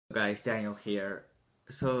Guys, Daniel here.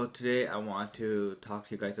 So today I want to talk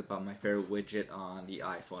to you guys about my favorite widget on the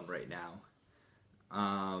iPhone right now.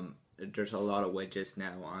 There's a lot of widgets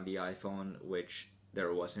now on the iPhone which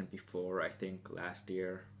there wasn't before. I think last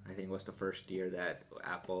year, I think was the first year that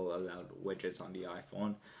Apple allowed widgets on the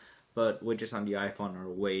iPhone. But widgets on the iPhone are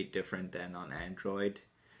way different than on Android.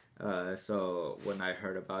 So when I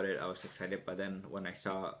heard about it, I was excited. But then when I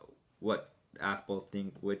saw what Apple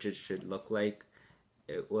think widgets should look like,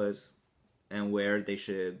 it was and where they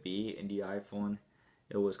should be in the iPhone,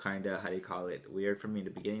 it was kind of, how do you call it, weird for me in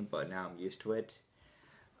the beginning, but now I'm used to it.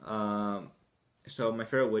 So my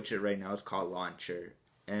favorite widget right now is called Launcher,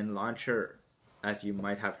 and Launcher, as you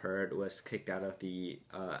might have heard, was kicked out of the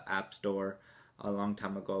App Store a long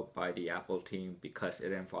time ago by the Apple team because it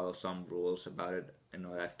didn't follow some rules about it and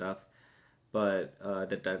all that stuff. But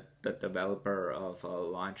the developer of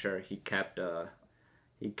Launcher, he kept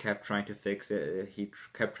trying to fix it. He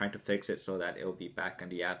kept trying to fix it so that it will be back in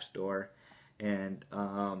the App Store, and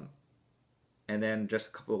then just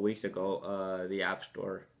a couple of weeks ago, the App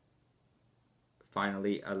Store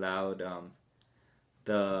finally allowed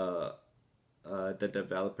the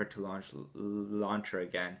developer to launch Launcher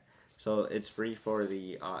again. So it's free for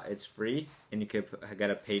it's free, and you can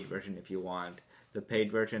get a paid version if you want. The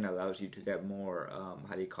paid version allows you to get more,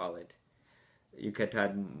 how do you call it? You get to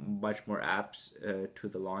add much more apps to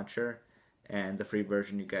the launcher, and the free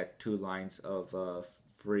version you get 2 lines of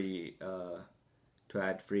free to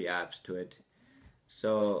add free apps to it.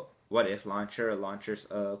 So what is Launcher? Launcher's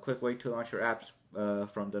a quick way to launch your apps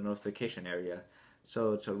from the notification area.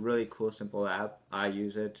 So it's a really cool, simple app. I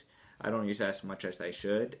use it. I don't use it as much as I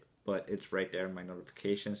should, but it's right there in my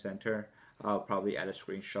notification center. I'll probably add a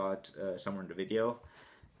screenshot somewhere in the video,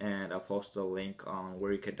 and I'll post a link on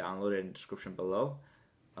where you can download it in the description below.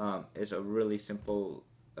 It's a really simple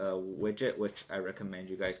widget which I recommend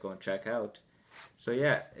you guys go and check out. So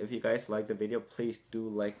yeah, if you guys like the video, please do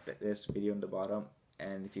like this video in the bottom,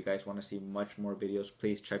 and if you guys want to see much more videos,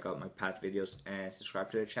 please check out my past videos and subscribe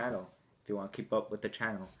to the channel if you want to keep up with the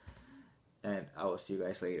channel. And I will see you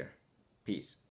guys later. Peace.